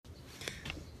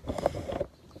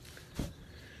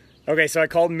Okay, so I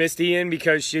called Misty in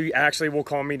because she actually will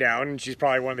calm me down, and she's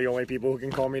probably one of the only people who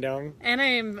can calm me down. And I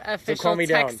am official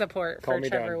tech support for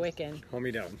Trevor Wicken. Calm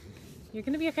me down. You're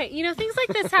going to be okay. You know, things like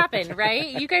this happen,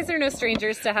 right? You guys are no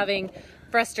strangers to having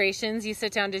frustrations. You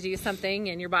sit down to do something,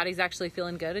 and your body's actually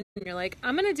feeling good, and you're like,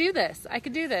 I'm going to do this. I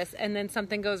could do this. And then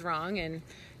something goes wrong and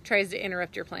tries to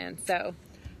interrupt your plan. So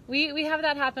we have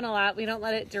that happen a lot. We don't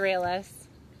let it derail us.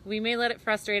 We may let it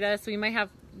frustrate us. We might have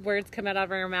words come out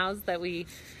of our mouths that we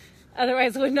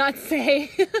otherwise would not say.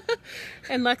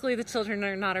 And luckily the children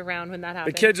are not around when that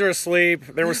happens. The kids are asleep.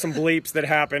 There were some bleeps that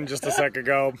happened just a sec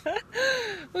ago.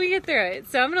 We get through it.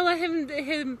 So I'm going to let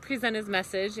him present his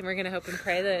message, and we're going to hope and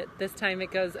pray that this time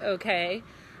it goes okay.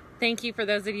 Thank you for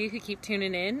those of you who keep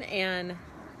tuning in, and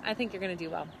I think you're going to do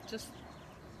well. Just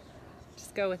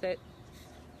go with it.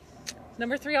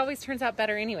 Number 3 always turns out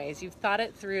better anyways. You've thought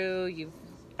it through.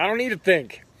 I don't need to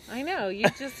think. I know.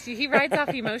 He rides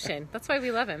off emotion. That's why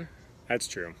we love him. That's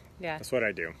true. Yeah. That's what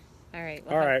I do. All right.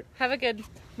 Well, all right. Have a good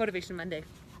Motivation Monday.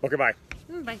 Okay, bye.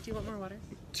 Bye. Do you want more water?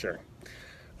 Sure.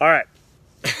 All right.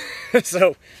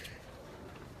 So,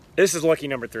 this is lucky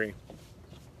number 3.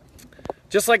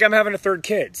 Just like I'm having a third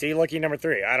kid. See, lucky number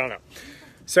 3. I don't know.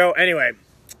 So, anyway.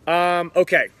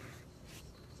 Okay.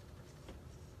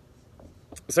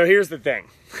 So, here's the thing.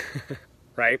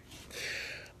 Right?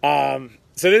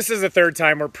 So this is the third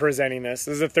time we're presenting this.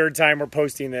 This is the third time we're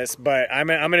posting this, but I'm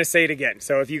going to say it again.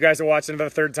 So if you guys are watching for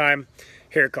the third time,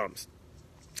 here it comes.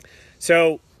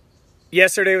 So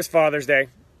yesterday was Father's Day,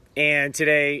 and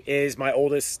today is my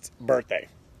oldest birthday.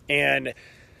 And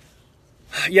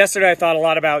yesterday I thought a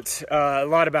lot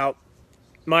about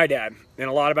my dad and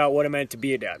a lot about what it meant to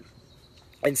be a dad.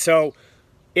 And so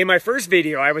in my first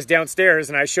video, I was downstairs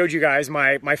and I showed you guys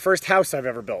my first house I've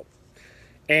ever built.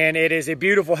 And it is a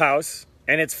beautiful house.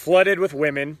 And it's flooded with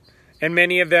women, and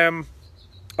many of them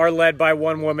are led by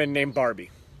one woman named Barbie.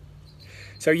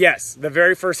 So yes, the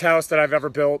very first house that I've ever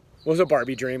built was a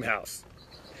Barbie dream house.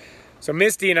 So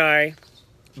Misty and I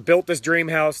built this dream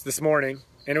house this morning,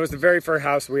 and it was the very first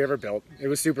house we ever built. It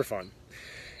was super fun.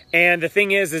 And the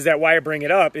thing is that why I bring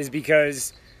it up is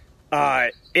because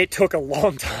it took a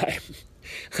long time.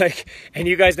 And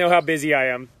you guys know how busy I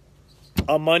am.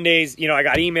 On Mondays, I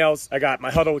got emails, I got my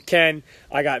huddle with Ken,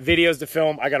 I got videos to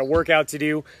film, I got a workout to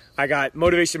do, I got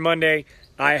Motivation Monday,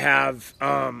 I have,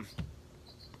 I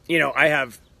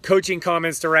have coaching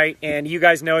comments to write, and you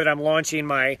guys know that I'm launching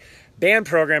my band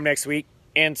program next week,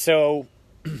 and so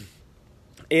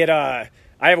I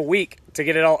have a week to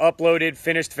get it all uploaded,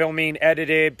 finished filming,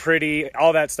 edited, pretty,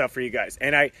 all that stuff for you guys,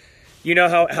 and you know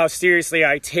how seriously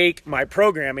I take my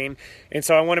programming, and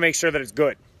so I want to make sure that it's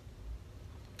good.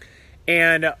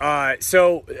 And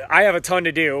so I have a ton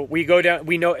to do. We go down.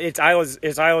 We know it's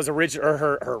Isla's original, or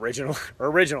her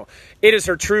original. It is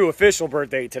her true official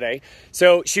birthday today.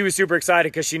 So she was super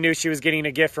excited because she knew she was getting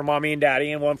a gift from mommy and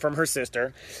daddy and one from her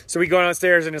sister. So we go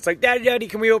downstairs and it's like, Daddy,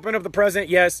 can we open up the present?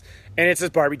 Yes. And it's this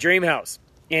Barbie dream house.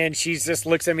 And she just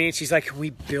looks at me and she's like, can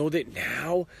we build it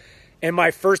now? And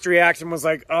my first reaction was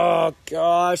like, oh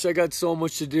gosh, I got so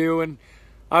much to do. And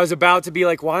I was about to be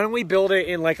like, why don't we build it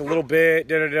in like a little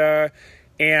bit,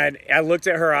 And I looked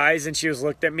at her eyes and she was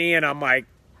looked at me and I'm like,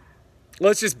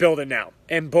 let's just build it now.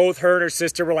 And both her and her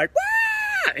sister were like,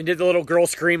 wah! And did the little girl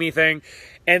screamy thing.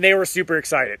 And they were super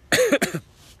excited.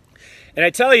 And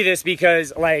I tell you this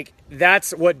because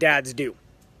that's what dads do.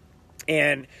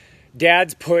 And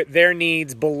dads put their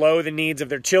needs below the needs of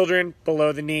their children,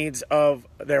 below the needs of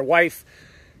their wife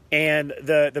and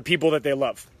the people that they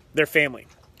love, their family.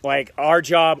 Our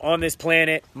job on this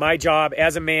planet, my job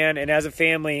as a man and as a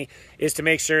family is to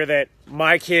make sure that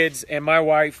my kids and my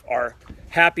wife are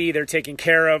happy, they're taken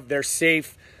care of, they're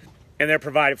safe, and they're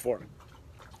provided for.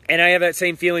 And I have that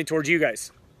same feeling towards you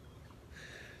guys.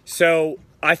 So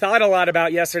I thought a lot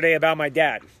about yesterday about my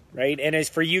dad, right? And as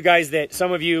for you guys that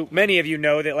many of you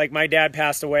know that my dad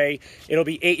passed away. It'll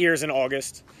be 8 years in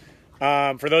August.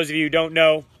 For those of you who don't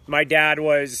know, my dad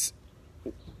was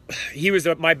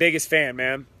my biggest fan,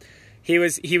 man. He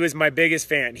was my biggest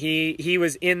fan. He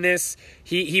was in this.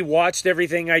 He watched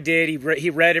everything I did. He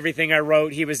read everything I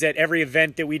wrote. He was at every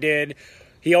event that we did.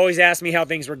 He always asked me how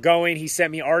things were going. He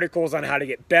sent me articles on how to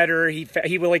get better.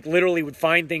 He would literally would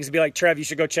find things and be like, Trev, you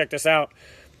should go check this out.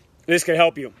 This could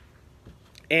help you.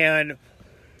 And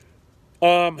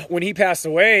when he passed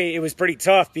away, it was pretty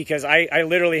tough because I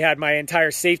literally had my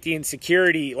entire safety and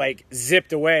security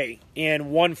zipped away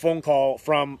in one phone call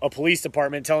from a police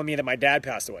department telling me that my dad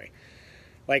passed away.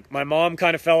 My mom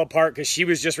kind of fell apart because she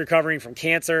was just recovering from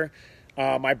cancer.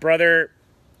 My brother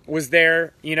was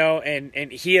there,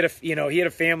 and he had a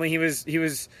family. He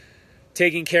was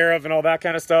taken care of and all that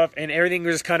kind of stuff. And everything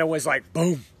just kind of was like,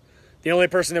 boom. The only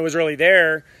person that was really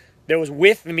there that was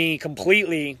with me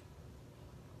completely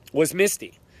was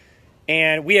Misty.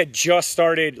 And we had just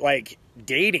started like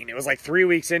dating. It was like 3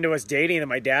 weeks into us dating that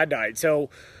my dad died. So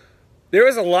there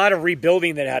was a lot of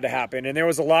rebuilding that had to happen. And there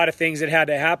was a lot of things that had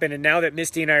to happen. And now that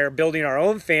Misty and I are building our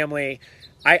own family,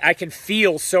 I can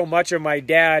feel so much of my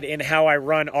dad in how I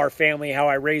run our family, how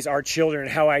I raise our children,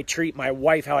 how I treat my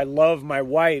wife, how I love my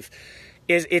wife.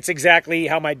 It's exactly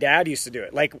how my dad used to do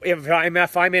it. Like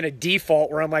if I'm in a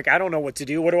default where I'm like, I don't know what to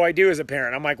do. What do I do as a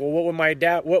parent? I'm like, well, what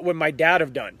would my dad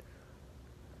have done?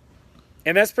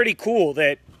 And that's pretty cool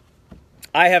that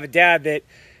I have a dad that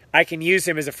I can use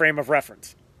him as a frame of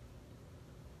reference.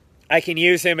 I can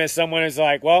use him as someone who's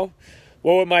like, well,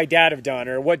 what would my dad have done?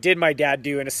 Or what did my dad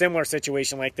do in a similar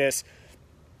situation like this?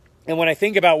 And when I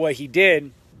think about what he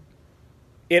did,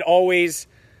 it always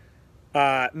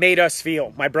made us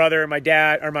feel, my brother and my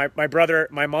dad, or my brother,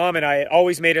 my mom and I, it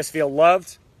always made us feel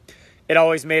loved. It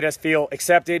always made us feel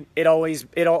accepted. It always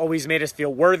made us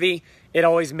feel worthy. It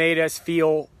always made us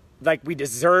feel like we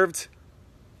deserved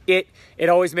it. It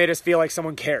always made us feel like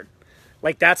someone cared.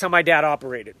 Like that's how my dad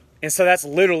operated. And so that's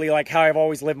literally like how I've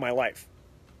always lived my life.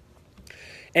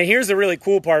 And here's the really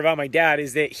cool part about my dad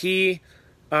is that he,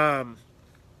 the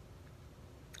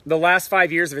last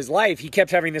 5 years of his life, he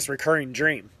kept having this recurring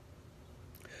dream.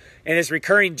 And this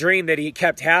recurring dream that he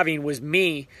kept having was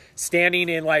me standing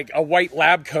in like a white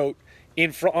lab coat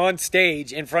on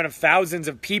stage in front of thousands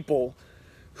of people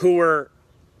who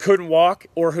couldn't walk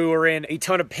or who were in a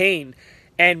ton of pain,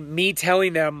 and me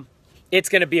telling them it's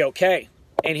going to be okay.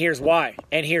 And here's why.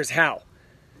 And here's how.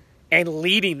 And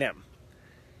leading them.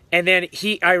 And then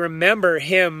I remember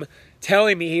him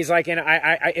telling me, he's like, and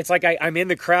it's like I'm in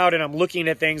the crowd and I'm looking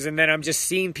at things, and then I'm just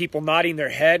seeing people nodding their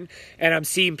head and I'm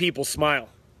seeing people smile.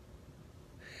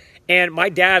 And my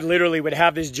dad literally would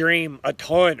have this dream a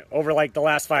ton over like the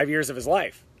last 5 years of his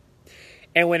life.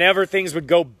 And whenever things would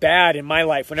go bad in my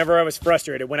life, whenever I was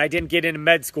frustrated, when I didn't get into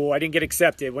med school, I didn't get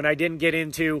accepted, when I didn't get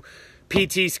into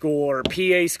PT school or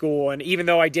PA school, and even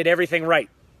though I did everything right,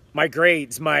 my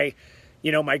grades, my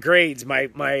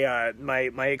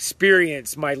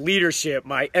experience, my leadership,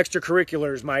 my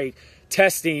extracurriculars, my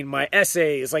testing, my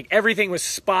essays, like everything was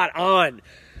spot on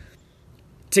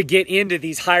to get into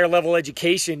these higher level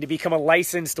education, to become a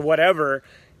licensed whatever.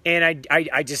 And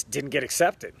I just didn't get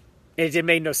accepted. It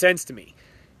made no sense to me.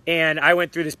 And I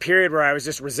went through this period where I was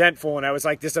just resentful, and I was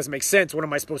like, this doesn't make sense. What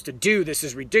am I supposed to do? This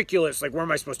is ridiculous. Like, where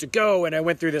am I supposed to go? And I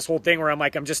went through this whole thing where I'm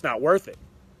like, I'm just not worth it.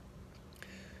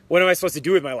 What am I supposed to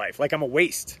do with my life? Like, I'm a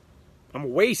waste. I'm a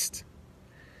waste.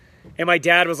 And my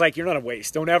dad was like, you're not a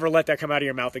waste. Don't ever let that come out of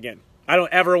your mouth again. I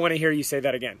don't ever want to hear you say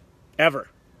that again. Ever.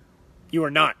 You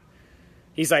are not.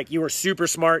 He's like, you are super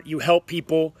smart. You help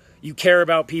people. You care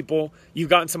about people. You've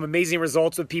gotten some amazing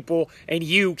results with people. And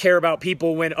you care about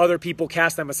people when other people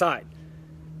cast them aside.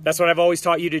 That's what I've always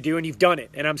taught you to do, and you've done it.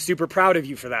 And I'm super proud of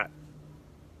you for that.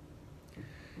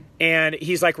 And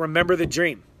he's like, remember the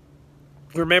dream.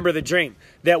 Remember the dream.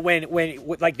 That when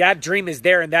like that dream is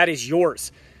there and that is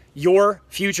yours. Your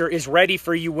future is ready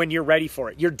for you when you're ready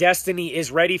for it. Your destiny is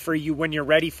ready for you when you're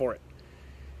ready for it.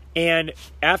 And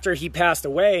after he passed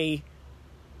away,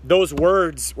 those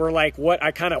words were like what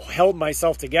I kind of held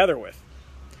myself together with.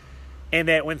 And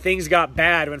that when things got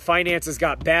bad, when finances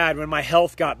got bad, when my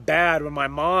health got bad, when my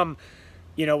mom,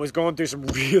 was going through some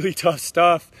really tough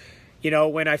stuff,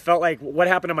 when I felt like what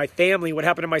happened to my family, what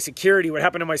happened to my security, what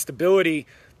happened to my stability,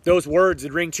 those words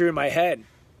would ring true in my head.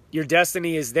 Your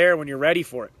destiny is there when you're ready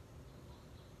for it.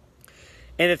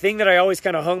 And the thing that I always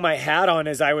kind of hung my hat on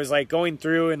as I was like going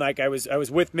through and like I was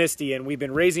with Misty and we've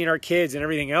been raising our kids and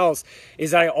everything else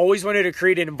is I always wanted to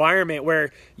create an environment where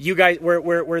you guys,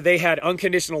 where they had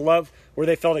unconditional love, where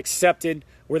they felt accepted,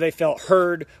 where they felt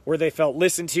heard, where they felt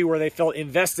listened to, where they felt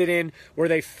invested in, where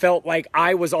they felt like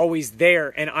I was always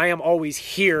there and I am always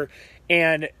here.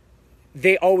 And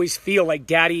they always feel like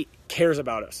Daddy cares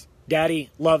about us. Daddy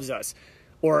loves us.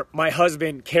 Or my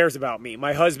husband cares about me.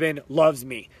 My husband loves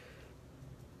me.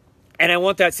 And I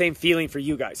want that same feeling for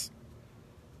you guys.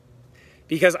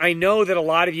 Because I know that a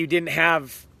lot of you didn't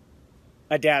have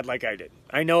a dad like I did.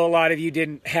 I know a lot of you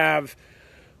didn't have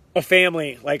a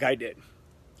family like I did.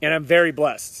 And I'm very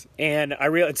blessed. And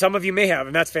some of you may have,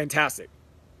 and that's fantastic.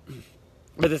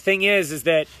 But the thing is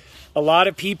that a lot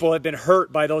of people have been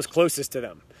hurt by those closest to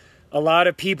them. A lot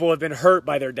of people have been hurt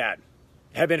by their dad,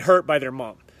 have been hurt by their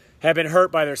mom, have been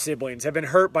hurt by their siblings, have been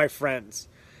hurt by friends.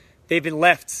 They've been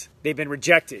left. They've been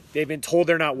rejected. They've been told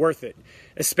they're not worth it,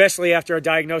 especially after a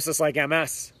diagnosis like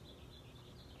MS.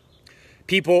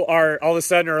 People are all of a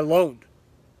sudden are alone.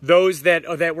 Those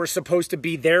that were supposed to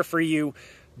be there for you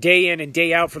day in and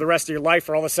day out for the rest of your life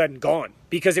are all of a sudden gone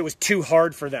because it was too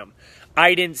hard for them.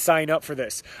 I didn't sign up for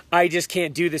this. I just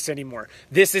can't do this anymore.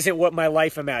 This isn't what my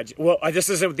life imagined. Well, this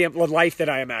isn't the life that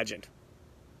I imagined.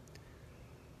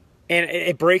 And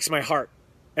it breaks my heart.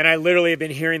 And I literally have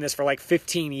been hearing this for like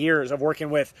 15 years of working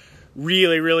with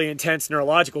really, really intense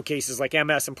neurological cases like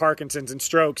MS and Parkinson's and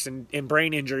strokes and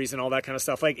brain injuries and all that kind of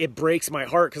stuff. Like, it breaks my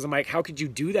heart because I'm like, how could you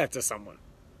do that to someone?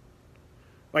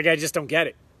 Like, I just don't get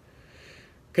it.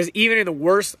 Because even in the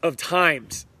worst of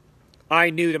times, I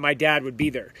knew that my dad would be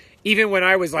there. Even when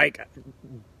I was like,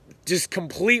 just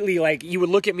completely like, you would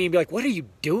look at me and be like, what are you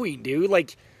doing, dude?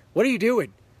 Like, what are you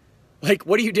doing? Like,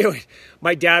 what are you doing?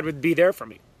 My dad would be there for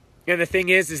me. And the thing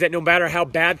is that no matter how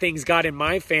bad things got in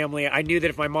my family, I knew that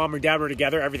if my mom or dad were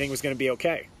together, everything was going to be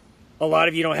okay. A lot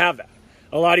of you don't have that.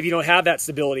 A lot of you don't have that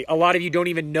stability. A lot of you don't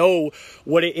even know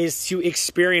what it is to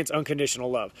experience unconditional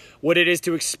love, what it is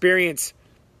to experience,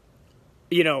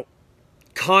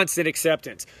 constant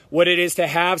acceptance, what it is to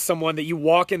have someone that you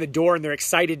walk in the door and they're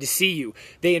excited to see you.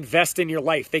 They invest in your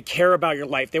life. They care about your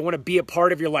life. They want to be a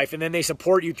part of your life. And then they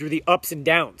support you through the ups and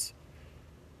downs.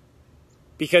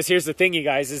 Because here's the thing, you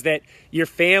guys, is that your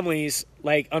families,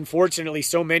 like, unfortunately,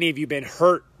 so many of you have been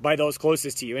hurt by those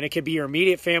closest to you. And it could be your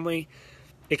immediate family.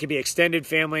 It could be extended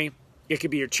family. It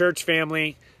could be your church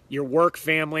family, your work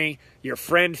family, your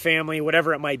friend family,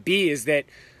 whatever it might be, is that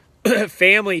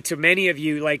family to many of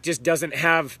you, like, just doesn't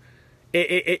have,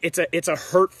 it's a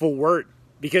hurtful word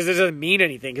because it doesn't mean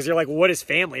anything. Because you're like, well, what is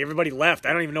family? Everybody left.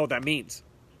 I don't even know what that means.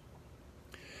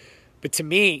 But to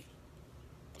me,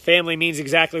 family means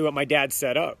exactly what my dad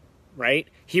set up, right?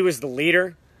 He was the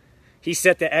leader. He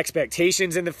set the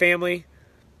expectations in the family.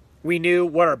 We knew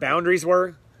what our boundaries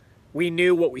were. We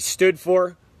knew what we stood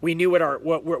for. We knew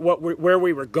where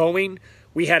we were going.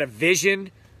 We had a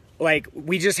vision. Like,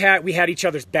 we had each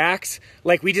other's backs.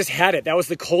 Like, we just had it. That was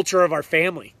the culture of our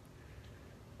family.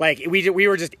 Like, we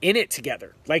were just in it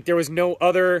together. Like, there was no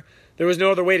other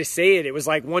way to say it. It was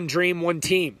like one dream, one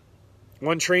team.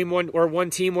 One team,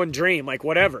 one dream, like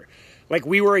whatever. Like,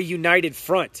 we were a united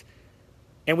front,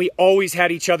 and we always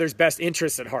had each other's best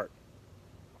interests at heart.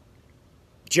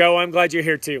 Joe, I'm glad you're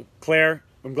here too. Claire,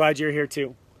 I'm glad you're here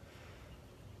too.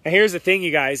 And here's the thing,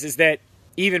 you guys, is that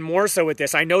even more so with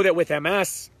this, I know that with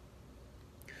MS,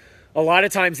 a lot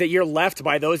of times that you're left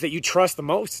by those that you trust the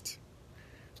most.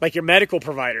 Like your medical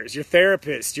providers, your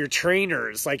therapists, your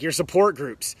trainers, like your support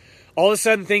groups. All of a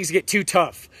sudden things get too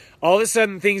tough. All of a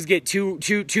sudden things get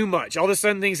too much. All of a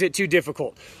sudden things get too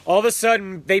difficult. All of a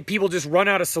sudden people just run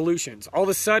out of solutions. All of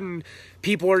a sudden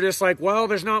people are just like, well,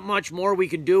 there's not much more we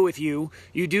can do with you.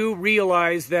 You do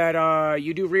realize that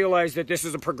this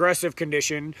is a progressive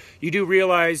condition. You do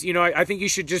realize, I think you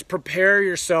should just prepare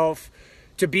yourself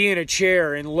to be in a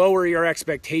chair and lower your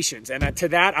expectations. And to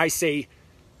that I say,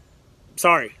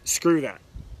 sorry, screw that.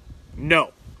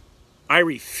 No, I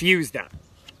refuse that.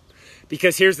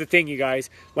 Because here's the thing, you guys,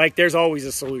 like, there's always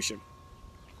a solution.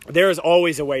 There is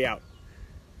always a way out.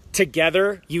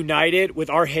 Together, united, with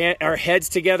our heads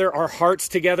together, our hearts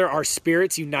together, our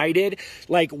spirits united,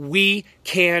 like, we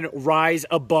can rise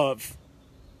above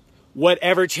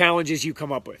whatever challenges you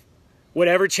come up with,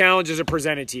 whatever challenges are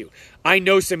presented to you. I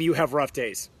know some of you have rough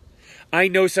days. I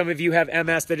know some of you have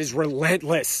MS that is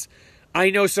relentless. I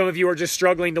know some of you are just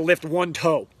struggling to lift one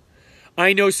toe.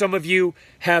 I know some of you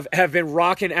have been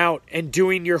rocking out and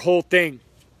doing your whole thing.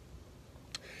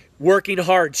 Working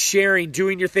hard, sharing,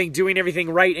 doing your thing, doing everything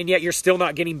right, and yet you're still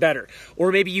not getting better.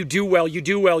 Or maybe you do well,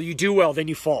 then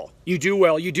you fall. You do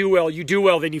well,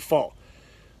 then you fall.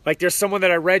 Like, there's someone that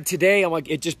I read today, I'm like,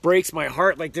 it just breaks my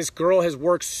heart. Like, this girl has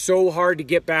worked so hard to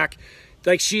get back.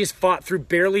 Like, she has fought through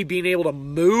barely being able to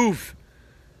move.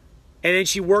 And then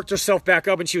she worked herself back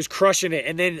up and she was crushing it.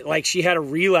 And then, like, she had a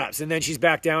relapse and then she's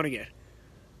back down again.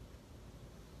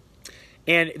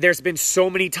 And there's been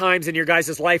so many times in your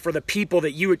guys' life where the people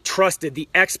that you had trusted, the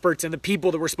experts and the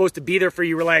people that were supposed to be there for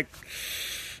you were like,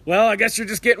 well, I guess you're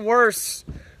just getting worse.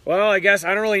 Well, I guess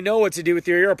I don't really know what to do with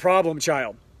you. You're a problem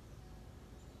child.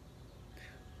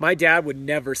 My dad would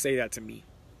never say that to me.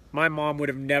 My mom would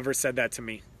have never said that to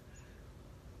me.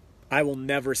 I will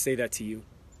never say that to you.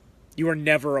 You are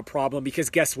never a problem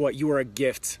because guess what? You are a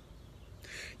gift.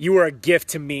 You are a gift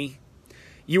to me.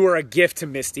 You are a gift to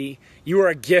Misty. You are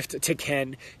a gift to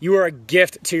Ken. You are a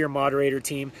gift to your moderator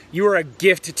team. You are a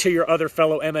gift to your other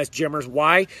fellow MS Gymmers.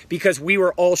 Why? Because we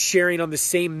were all sharing on the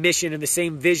same mission and the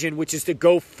same vision, which is to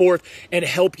go forth and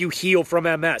help you heal from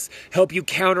MS, help you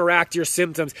counteract your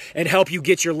symptoms, and help you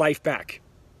get your life back.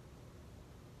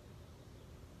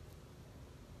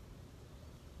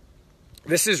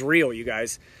 This is real, you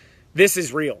guys. This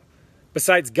is real.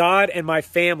 Besides God and my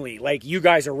family, like, you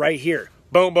guys are right here.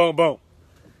 Boom, boom, boom.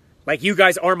 Like, you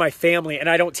guys are my family, and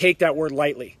I don't take that word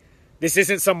lightly. This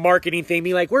isn't some marketing thing,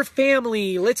 being like, we're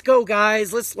family, let's go,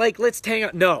 guys, let's hang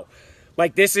out. No.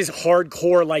 Like, this is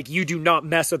hardcore, like, you do not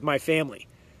mess with my family.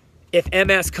 If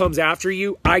MS comes after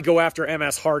you, I go after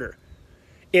MS harder.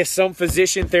 If some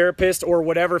physician, therapist, or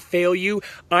whatever fail you,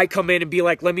 I come in and be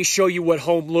like, let me show you what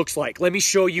home looks like. Let me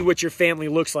show you what your family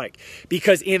looks like.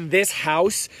 Because in this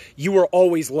house, you are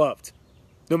always loved,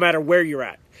 no matter where you're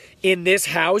at. In this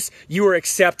house, you are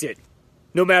accepted,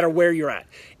 no matter where you're at.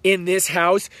 In this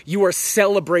house, you are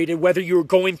celebrated, whether you're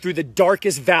going through the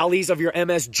darkest valleys of your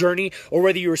MS journey, or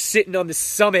whether you're sitting on the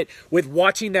summit with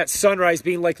watching that sunrise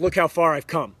being like, look how far I've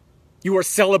come. You are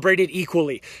celebrated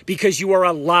equally because you are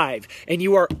alive and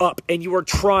you are up and you are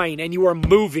trying and you are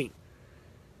moving.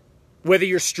 Whether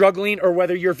you're struggling or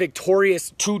whether you're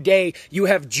victorious today, you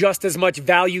have just as much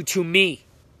value to me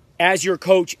as your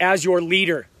coach, as your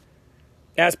leader,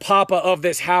 as Papa of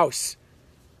this house.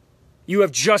 You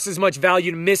have just as much value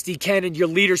to Misty, Ken, and your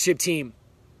leadership team.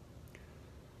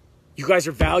 You guys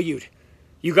are valued.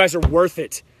 You guys are worth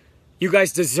it. You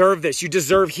guys deserve this. You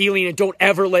deserve healing, and don't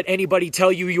ever let anybody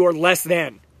tell you you are less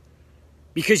than.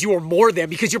 Because you are more than,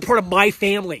 because you're part of my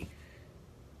family.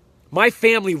 My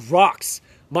family rocks.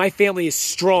 My family is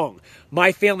strong.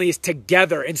 My family is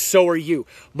together, and so are you.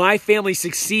 My family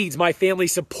succeeds. My family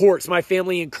supports. My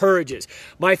family encourages.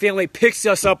 My family picks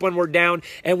us up when we're down,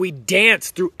 and we dance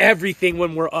through everything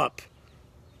when we're up.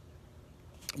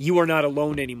 You are not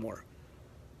alone anymore.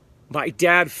 My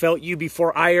dad felt you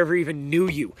before I ever even knew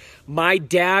you. My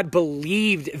dad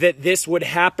believed that this would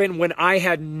happen when I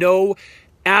had no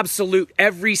absolute,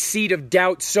 every seed of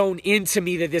doubt sown into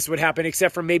me that this would happen,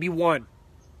 except for maybe one,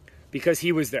 because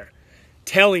he was there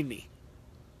telling me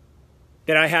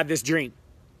that I had this dream.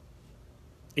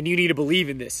 And you need to believe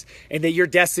in this, and that your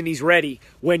destiny's ready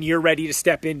when you're ready to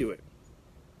step into it.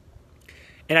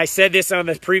 And I said this on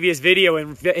the previous video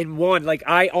in one, like,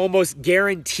 I almost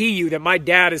guarantee you that my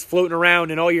dad is floating around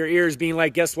in all your ears being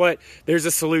like, guess what? There's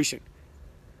a solution.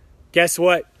 Guess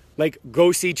what? Like,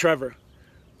 go see Trevor.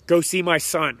 Go see my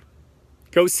son.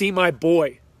 Go see my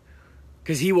boy.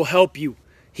 Because he will help you.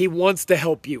 He wants to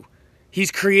help you.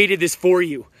 He's created this for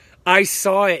you. I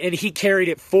saw it and he carried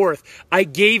it forth. I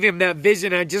gave him that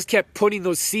vision. I just kept putting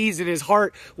those seeds in his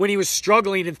heart when he was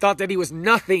struggling and thought that he was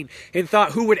nothing and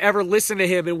thought who would ever listen to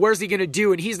him and where's he going to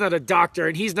do? And he's not a doctor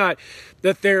and he's not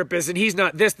the therapist and he's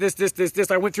not this.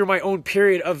 I went through my own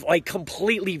period of like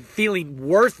completely feeling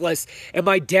worthless. And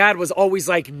my dad was always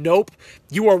like, nope,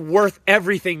 you are worth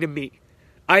everything to me.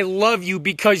 I love you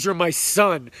because you're my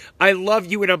son. I love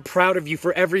you and I'm proud of you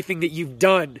for everything that you've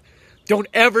done. Don't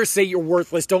ever say you're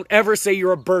worthless. Don't ever say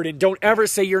you're a burden. Don't ever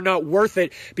say you're not worth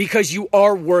it, because you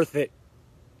are worth it.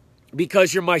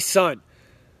 Because you're my son.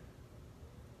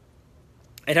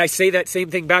 And I say that same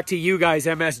thing back to you guys,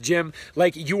 MS Jim.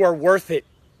 Like, you are worth it.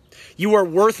 You are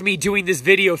worth me doing this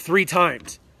video 3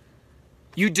 times.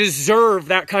 You deserve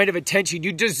that kind of attention.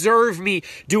 You deserve me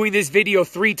doing this video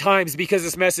 3 times because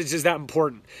this message is that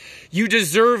important. You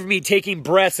deserve me taking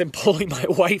breaths and pulling my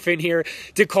wife in here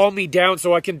to calm me down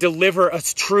so I can deliver a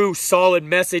true, solid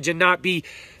message and not be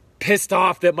pissed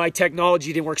off that my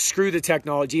technology didn't work. Screw the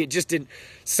technology. It just didn't.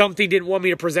 Something didn't want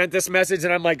me to present this message,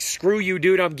 and I'm like, screw you,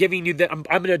 dude. I'm giving you that. I'm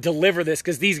going to deliver this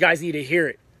because these guys need to hear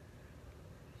it.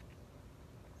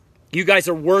 You guys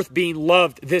are worth being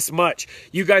loved this much.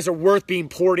 You guys are worth being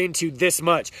poured into this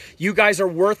much. You guys are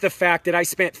worth the fact that I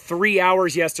spent 3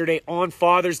 hours yesterday on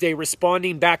Father's Day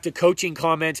responding back to coaching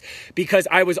comments because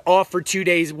I was off for 2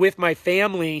 days with my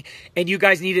family and you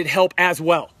guys needed help as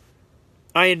well.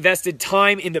 I invested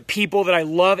time in the people that I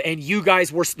love and you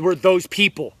guys were those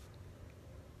people.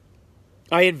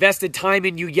 I invested time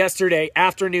in you yesterday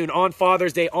afternoon on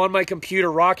Father's Day on my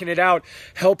computer, rocking it out,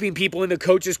 helping people in the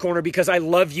coach's corner because I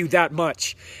love you that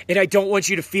much. And I don't want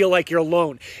you to feel like you're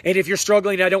alone. And if you're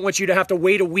struggling, I don't want you to have to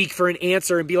wait a week for an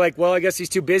answer and be like, well, I guess he's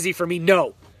too busy for me.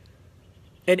 No.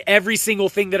 And every single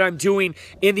thing that I'm doing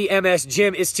in the MS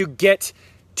Gym is to get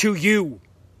to you.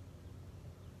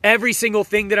 Every single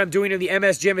thing that I'm doing in the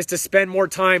MS Gym is to spend more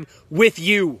time with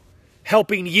you,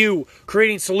 helping you,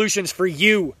 creating solutions for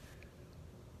you.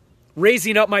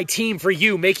 Raising up my team for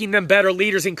you, making them better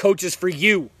leaders and coaches for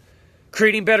you,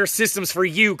 creating better systems for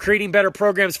you, creating better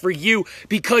programs for you,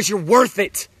 because you're worth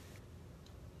it.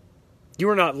 You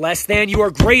are not less than, you are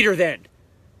greater than.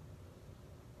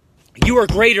 You are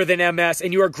greater than MS,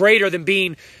 and you are greater than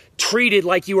being treated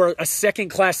like you are a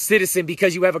second-class citizen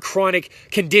because you have a chronic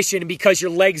condition and because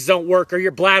your legs don't work or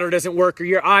your bladder doesn't work or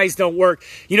your eyes don't work.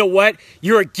 You know what?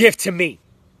 You're a gift to me.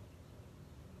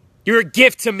 You're a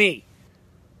gift to me.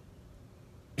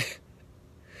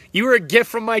 You were a gift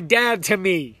from my dad to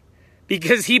me.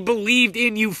 Because he believed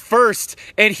in you first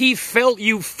and he felt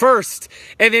you first.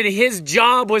 And then his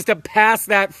job was to pass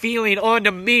that feeling on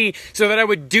to me so that I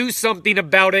would do something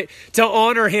about it to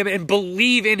honor him and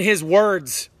believe in his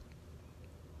words.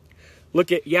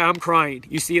 Look at, yeah, I'm crying.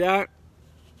 You see that?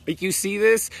 Like, you see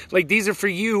this? Like, these are for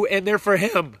you and they're for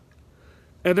him.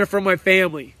 And they're for my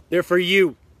family. They're for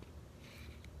you.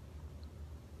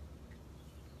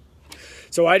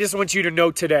 So I just want you to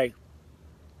know today,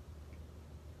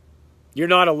 you're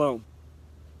not alone.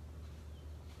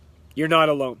 You're not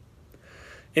alone.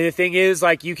 And the thing is,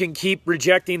 like, you can keep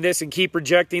rejecting this and keep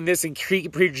rejecting this and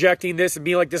keep rejecting this and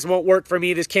be like, this won't work for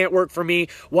me. This can't work for me.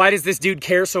 Why does this dude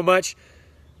care so much?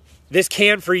 This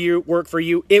can for you work for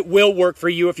you. It will work for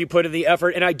you if you put in the effort.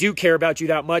 And I do care about you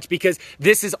that much because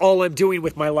this is all I'm doing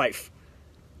with my life.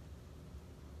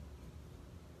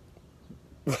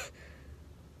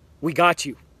 We got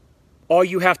you. All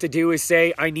you have to do is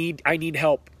say, I need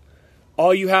help.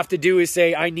 All you have to do is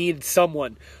say, I need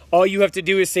someone. All you have to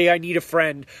do is say, I need a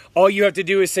friend. All you have to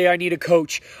do is say, I need a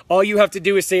coach. All you have to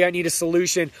do is say, I need a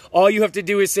solution. All you have to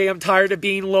do is say, I'm tired of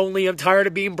being lonely. I'm tired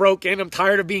of being broken. I'm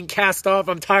tired of being cast off.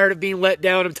 I'm tired of being let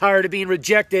down. I'm tired of being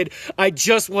rejected. I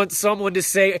just want someone to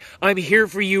say, I'm here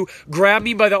for you. Grab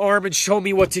me by the arm and show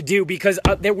me what to do because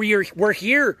we're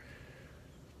here.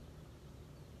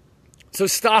 So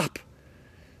stop.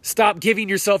 Stop giving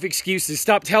yourself excuses.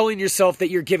 Stop telling yourself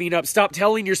that you're giving up. Stop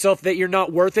telling yourself that you're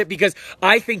not worth it because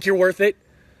I think you're worth it.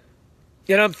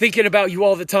 And I'm thinking about you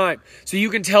all the time. So you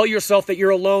can tell yourself that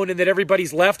you're alone and that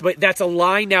everybody's left, but that's a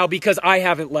lie now because I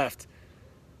haven't left.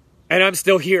 And I'm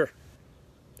still here.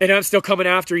 And I'm still coming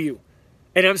after you.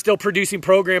 And I'm still producing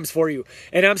programs for you.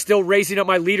 And I'm still raising up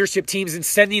my leadership teams and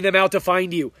sending them out to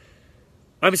find you.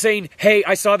 I'm saying, hey,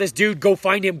 I saw this dude. Go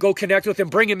find him. Go connect with him.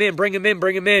 Bring him in. Bring him in.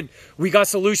 Bring him in. We got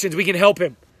solutions. We can help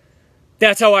him.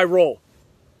 That's how I roll.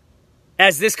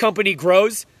 As this company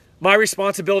grows, my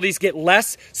responsibilities get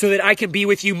less so that I can be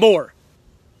with you more.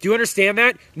 Do you understand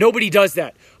that? Nobody does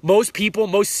that. Most people,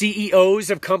 most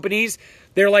CEOs of companies,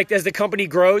 they're like, as the company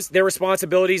grows, their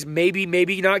responsibilities maybe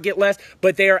not get less,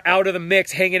 but they are out of the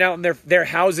mix, hanging out in their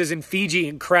houses in Fiji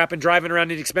and crap and driving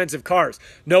around in expensive cars.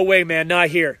 No way, man. Not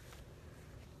here.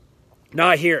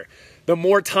 Not here. The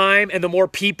more time and the more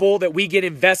people that we get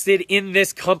invested in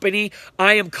this company,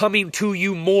 I am coming to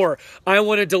you more. I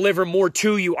want to deliver more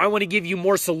to you. I want to give you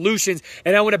more solutions,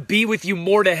 and I want to be with you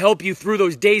more to help you through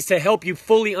those days, to help you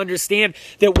fully understand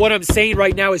that what I'm saying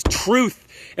right now is truth.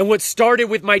 And what started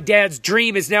with my dad's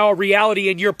dream is now a reality,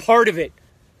 and you're part of it.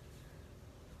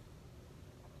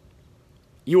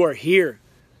 You are here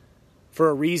for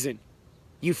a reason.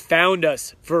 You found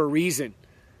us for a reason.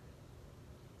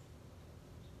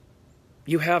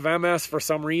 You have MS for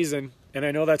some reason, and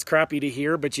I know that's crappy to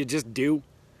hear, but you just do.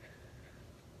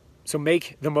 So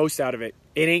make the most out of it.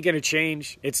 It ain't going to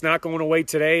change. It's not going away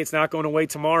today. It's not going away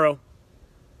tomorrow.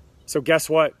 So guess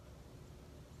what?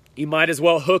 You might as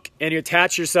well hook and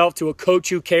attach yourself to a coach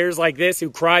who cares like this,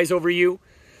 who cries over you.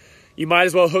 You might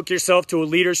as well hook yourself to a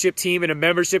leadership team and a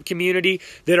membership community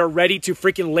that are ready to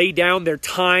freaking lay down their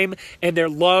time and their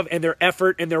love and their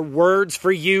effort and their words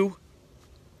for you.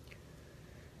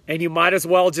 And you might as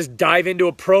well just dive into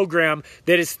a program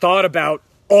that is thought about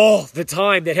all the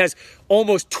time, that has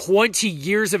almost 20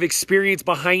 years of experience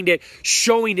behind it,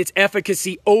 showing its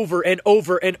efficacy over and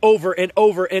over and over and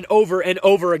over and over and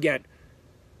over again.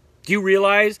 Do you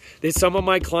realize that some of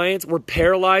my clients were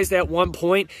paralyzed at one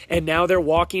point and now they're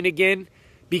walking again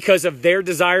because of their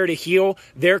desire to heal,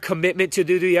 their commitment to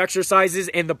do the exercises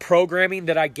and the programming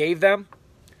that I gave them?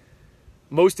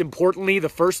 Most importantly, the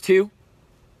first two.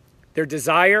 Their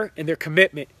desire and their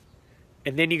commitment.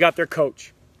 And then you got their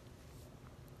coach.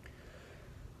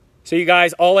 So you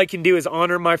guys, all I can do is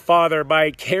honor my father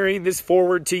by carrying this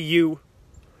forward to you.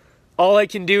 All I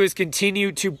can do is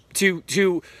continue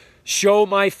to show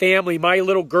my family, my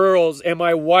little girls and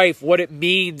my wife, what it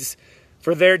means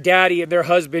for their daddy and their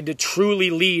husband to truly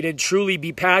lead and truly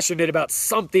be passionate about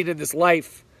something in this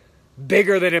life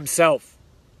bigger than himself.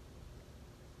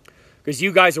 Because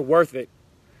you guys are worth it.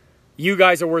 You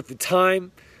guys are worth the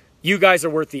time. You guys are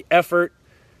worth the effort.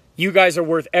 You guys are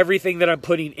worth everything that I'm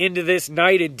putting into this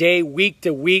night and day, week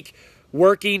to week,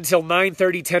 working till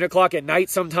 9:30, 10 o'clock at night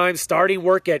sometimes, starting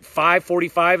work at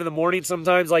 5:45 in the morning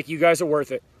sometimes. Like, you guys are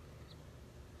worth it.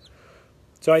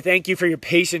 So I thank you for your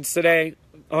patience today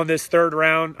on this third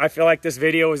round. I feel like this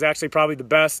video was actually probably the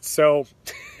best. So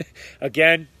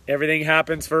again, everything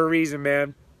happens for a reason,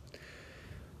 man.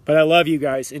 But I love you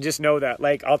guys, and just know that.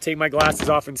 Like, I'll take my glasses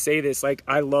off and say this. Like,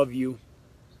 I love you.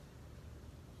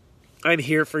 I'm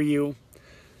here for you.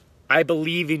 I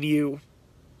believe in you.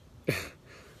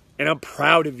 And I'm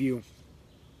proud of you.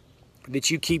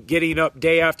 That you keep getting up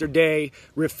day after day,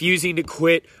 refusing to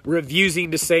quit,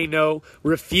 refusing to say no,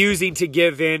 refusing to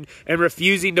give in, and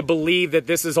refusing to believe that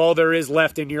this is all there is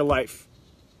left in your life.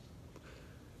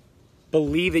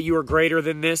 Believe that you are greater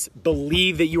than this.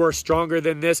 Believe that you are stronger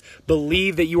than this.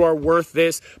 Believe that you are worth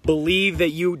this. Believe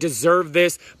that you deserve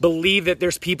this. Believe that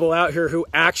there's people out here who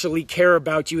actually care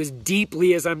about you as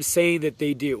deeply as I'm saying that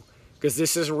they do. Because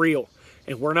this is real.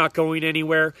 And we're not going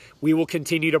anywhere. We will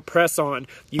continue to press on,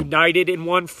 united in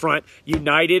one front,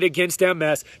 united against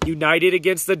MS, united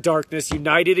against the darkness,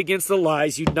 united against the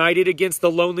lies, united against the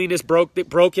loneliness,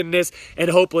 brokenness, and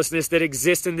hopelessness that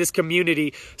exists in this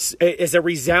community, is a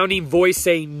resounding voice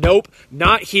saying, nope,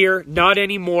 not here, not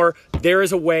anymore. There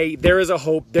is a way, there is a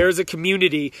hope, there is a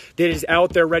community that is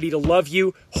out there ready to love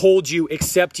you, hold you,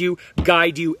 accept you,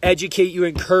 guide you, educate you,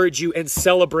 encourage you, and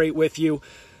celebrate with you.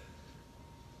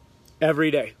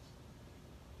 Every day.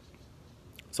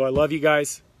 So I love you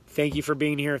guys. Thank you for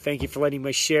being here. Thank you for letting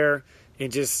me share.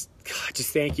 And just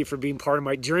thank you for being part of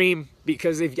my dream.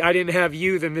 Because if I didn't have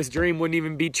you, then this dream wouldn't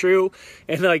even be true.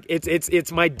 And like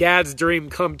it's my dad's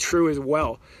dream come true as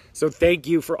well. So thank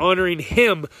you for honoring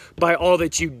him by all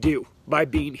that you do, by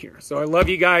being here. So I love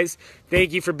you guys.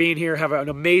 Thank you for being here. Have an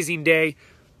amazing day.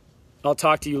 I'll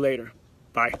talk to you later.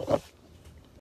 Bye.